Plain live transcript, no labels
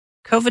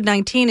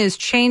COVID-19 is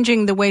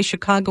changing the way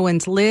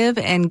Chicagoans live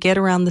and get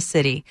around the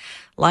city.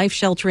 Life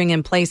sheltering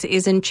in place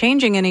isn't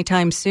changing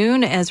anytime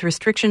soon as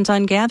restrictions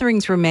on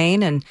gatherings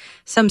remain, and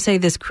some say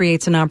this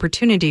creates an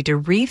opportunity to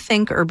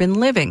rethink urban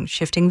living,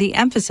 shifting the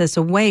emphasis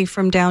away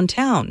from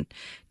downtown.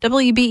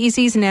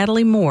 WBEZ's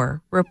Natalie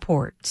Moore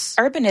reports.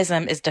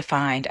 Urbanism is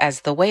defined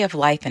as the way of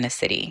life in a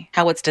city,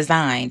 how it's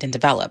designed and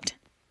developed.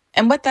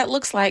 And what that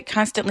looks like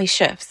constantly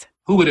shifts.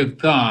 Who would have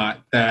thought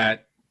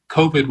that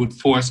COVID would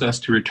force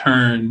us to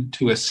return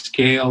to a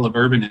scale of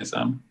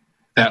urbanism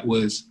that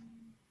was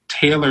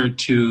tailored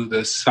to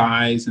the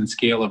size and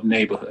scale of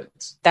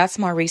neighborhoods? That's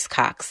Maurice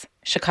Cox,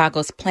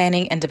 Chicago's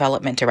Planning and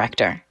Development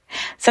Director.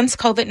 Since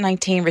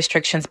COVID-19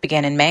 restrictions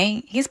began in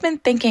May, he's been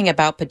thinking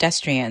about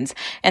pedestrians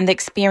and the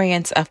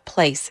experience of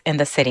place in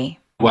the city.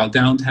 While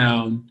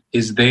downtown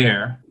is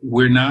there,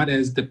 we're not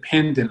as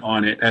dependent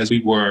on it as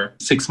we were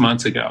 6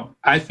 months ago.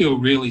 I feel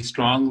really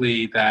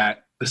strongly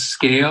that the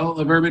scale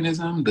of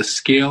urbanism, the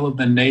scale of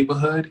the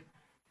neighborhood,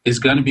 is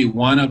going to be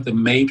one of the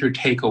major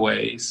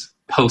takeaways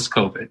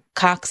post-COVID.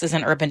 Cox is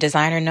an urban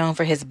designer known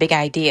for his big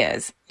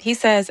ideas. He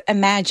says,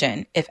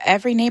 imagine if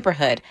every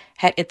neighborhood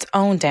had its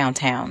own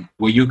downtown.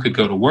 Where you could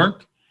go to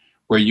work,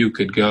 where you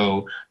could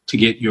go to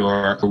get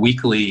your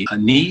weekly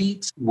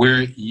needs,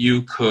 where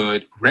you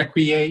could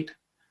recreate,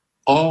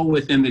 all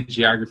within the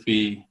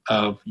geography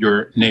of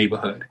your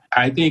neighborhood.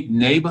 I think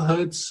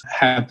neighborhoods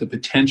have the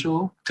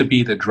potential to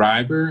be the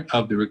driver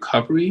of the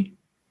recovery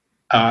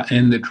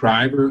and the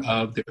driver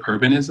of the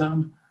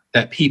urbanism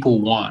that people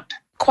want.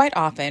 Quite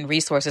often,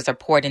 resources are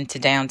poured into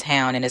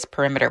downtown and its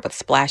perimeter with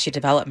splashy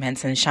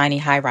developments and shiny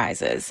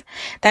high-rises.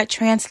 That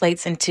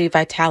translates into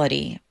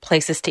vitality,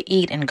 places to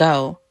eat and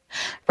go.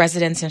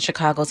 Residents in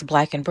Chicago's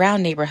Black and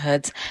brown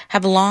neighborhoods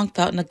have long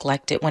felt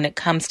neglected when it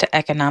comes to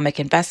economic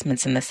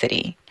investments in the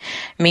city.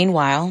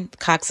 Meanwhile,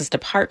 Cox's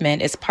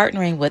department is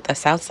partnering with a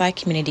Southside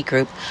community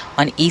group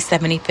on East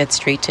 75th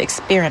Street to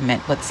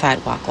experiment with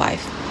sidewalk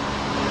life.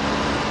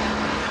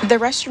 The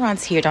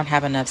restaurants here don't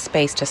have enough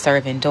space to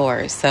serve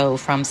indoors, so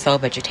from So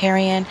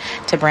Vegetarian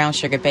to Brown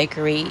Sugar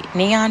Bakery,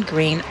 neon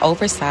green,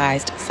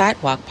 oversized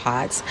sidewalk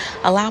pods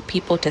allow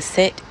people to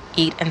sit,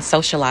 eat, and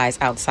socialize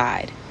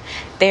outside.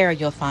 There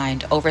you'll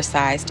find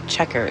oversized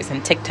checkers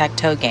and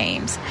tic-tac-toe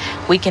games,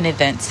 weekend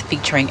events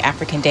featuring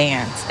African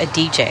dance, a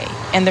DJ,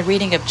 and the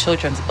reading of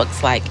children's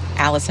books like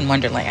Alice in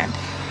Wonderland.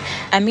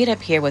 I meet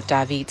up here with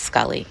David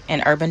Scully,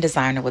 an urban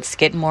designer with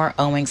Skidmore,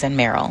 Owings &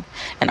 Merrill,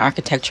 an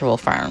architectural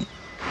firm.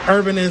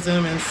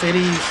 Urbanism in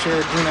cities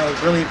should,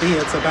 really be.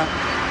 It's about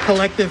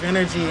collective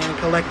energy and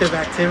collective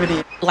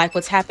activity. Like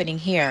what's happening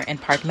here in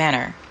Park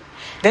Manor.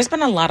 There's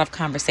been a lot of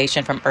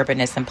conversation from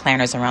urbanists and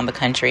planners around the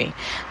country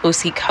who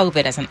see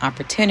COVID as an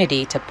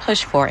opportunity to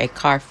push for a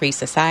car-free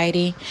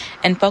society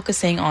and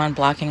focusing on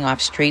blocking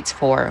off streets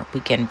for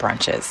weekend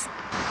brunches.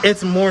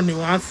 It's more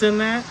nuanced than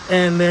that,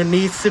 and there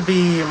needs to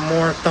be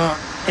more thought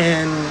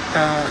and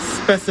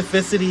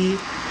specificity,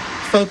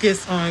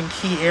 focus on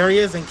key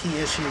areas and key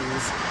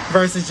issues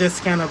versus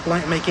just kind of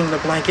making the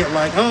blanket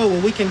like, oh,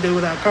 well, we can do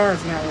without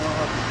cars now.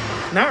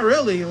 Well, not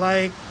really.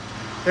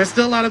 There's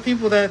still a lot of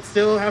people that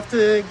still have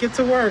to get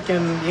to work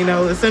and,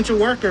 essential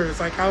workers.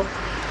 How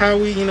are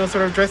we, sort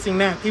of addressing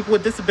that? People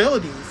with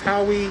disabilities,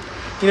 how are we,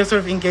 sort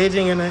of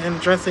engaging and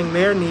addressing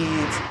their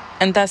needs?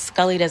 And thus,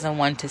 Scully doesn't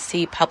want to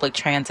see public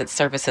transit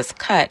services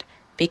cut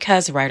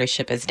because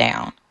ridership is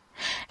down.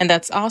 And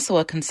that's also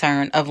a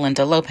concern of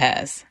Linda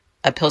Lopez,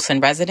 a Pilsen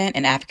resident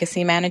and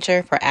advocacy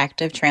manager for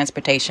Active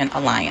Transportation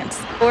Alliance.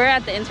 We're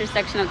at the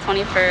intersection of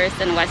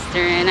 21st and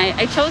Western.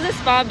 I chose this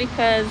spot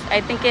because I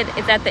think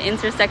it's at the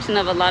intersection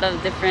of a lot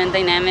of different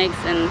dynamics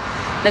and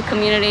the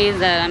communities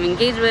that I'm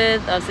engaged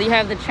with. So you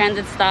have the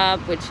transit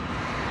stop, which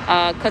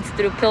cuts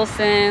through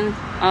Pilsen,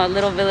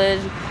 Little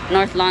Village,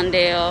 North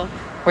Lawndale.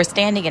 We're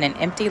standing in an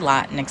empty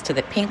lot next to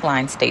the Pink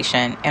Line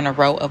station and a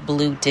row of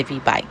blue Divvy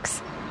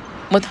bikes.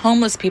 With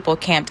homeless people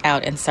camped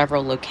out in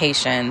several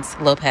locations,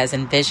 Lopez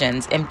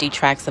envisions empty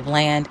tracts of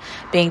land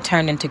being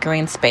turned into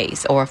green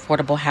space or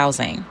affordable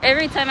housing.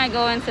 Every time I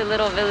go into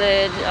Little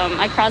Village,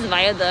 I cross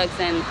viaducts,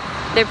 and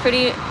they're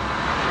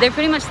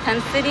pretty much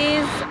tent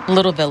cities.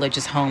 Little Village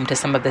is home to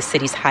some of the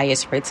city's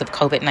highest rates of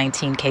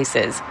COVID-19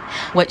 cases.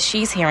 What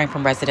she's hearing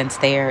from residents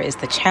there is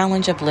the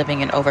challenge of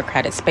living in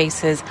overcrowded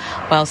spaces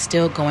while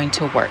still going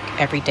to work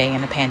every day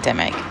in a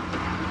pandemic.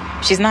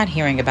 She's not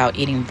hearing about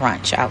eating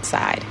brunch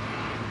outside.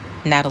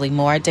 Natalie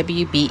Moore,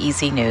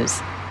 WBEZ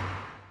News.